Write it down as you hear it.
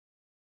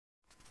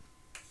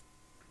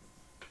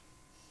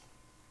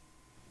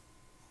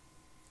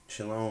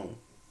Shalom,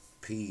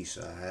 peace,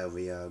 however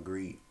y'all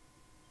agree.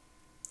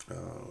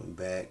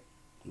 Back.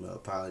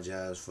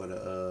 Apologize for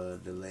the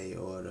delay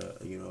or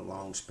the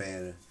long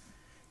span of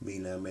me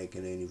not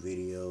making any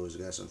videos.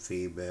 Got some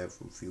feedback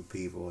from a few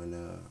people,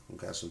 and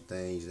got some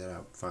things that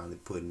I'm finally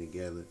putting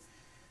together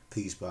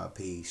piece by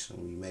piece.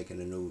 And we making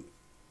a new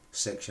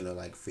section of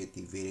like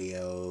 50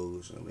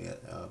 videos,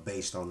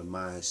 based on the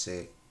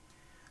mindset.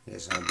 I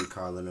guess I'll be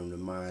calling them the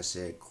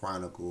Mindset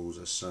Chronicles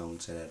or something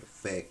to that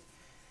effect.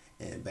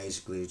 And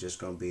basically, it's just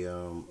gonna be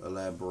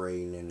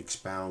elaborating and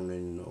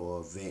expounding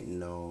or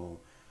venting on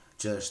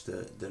just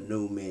the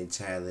new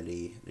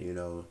mentality,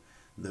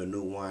 the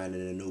new wine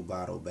in the new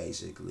bottle,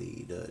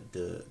 basically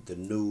the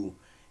new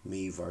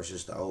me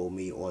versus the old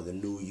me, or the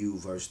new you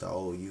versus the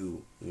old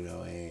you,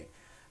 and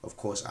of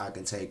course I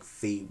can take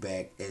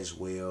feedback as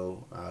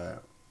well.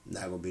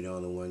 Not gonna be the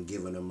only one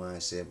giving a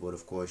mindset, but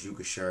of course you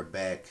can share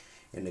back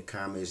in the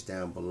comments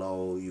down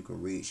below. You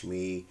can reach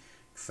me,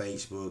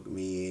 Facebook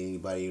me,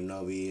 anybody you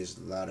know me. There's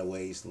a lot of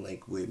ways to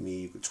link with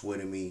me. You can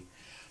Twitter me,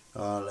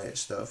 all that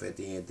stuff at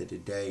the end of the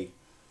day.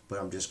 But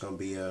I'm just gonna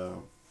be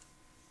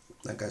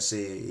like I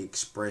said,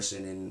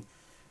 expressing and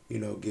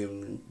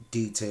giving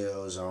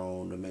details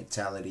on the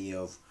mentality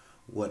of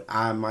what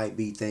I might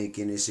be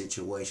thinking in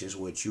situations,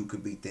 what you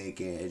could be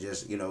thinking, and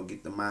just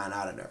get the mind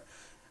out of there.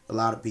 A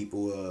lot of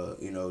people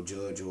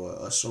judge or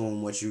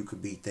assume what you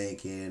could be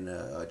thinking,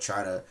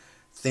 try to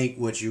think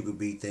what you could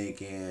be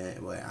thinking.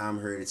 But I'm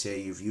here to tell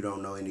you, if you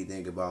don't know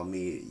anything about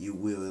me, you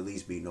will at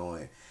least be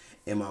knowing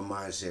in my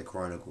Mindset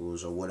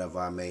Chronicles, or whatever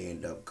I may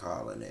end up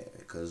calling it,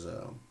 because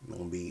I'm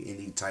gonna be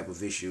any type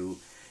of issue,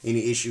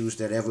 any issues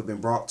that ever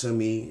been brought to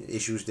me,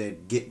 issues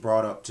that get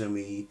brought up to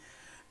me,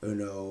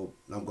 I'm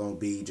gonna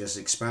be just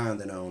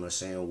expounding on, or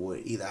saying what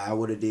either I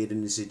would have did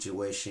in the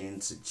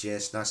situation.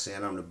 Suggest, not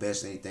saying I'm the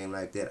best or anything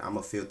like that. I'm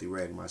a filthy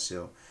rag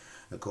myself,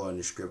 according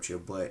to scripture,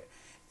 but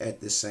at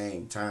the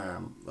same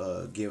time,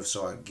 gifts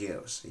are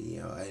gifts.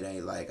 It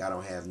ain't like I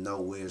don't have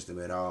no wisdom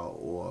at all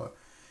or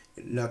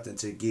nothing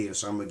to give,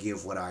 so I'm gonna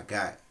give what I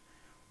got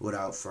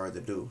without further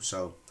ado.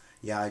 So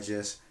y'all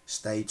just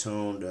stay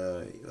tuned.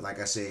 Like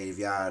I said, if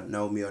y'all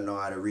know me or know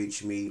how to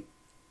reach me,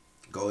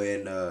 go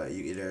ahead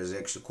and there's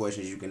extra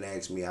questions you can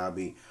ask me. I'll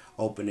be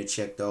open to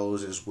check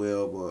those as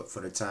well. But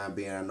for the time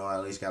being, I know I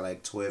at least got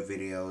like 12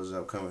 videos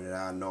upcoming that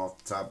I know off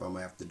the top I'm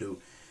gonna have to do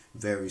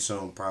very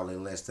soon, probably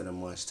in less than a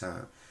month's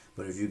time.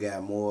 But if you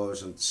got more of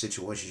some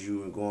situations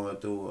you've been going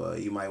through,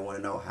 you might want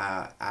to know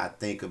how I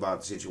think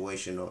about the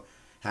situation, or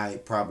how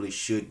it probably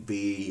should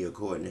be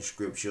according to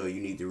scripture,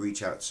 you need to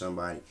reach out to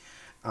somebody,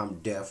 I'm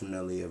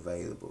definitely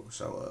available.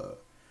 So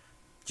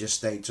just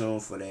stay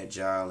tuned for that,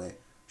 y'all, and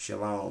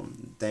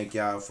shalom. Thank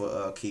y'all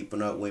for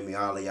keeping up with me,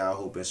 all of y'all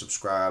who've been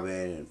subscribing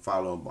and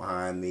following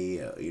behind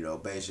me,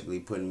 basically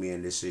putting me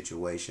in this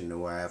situation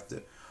where I have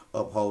to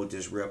uphold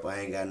this rep. I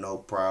ain't got no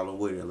problem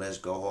with it. Let's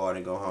go hard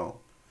and go home.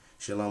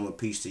 Shalom and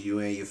peace to you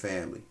and your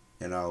family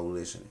and all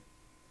listening.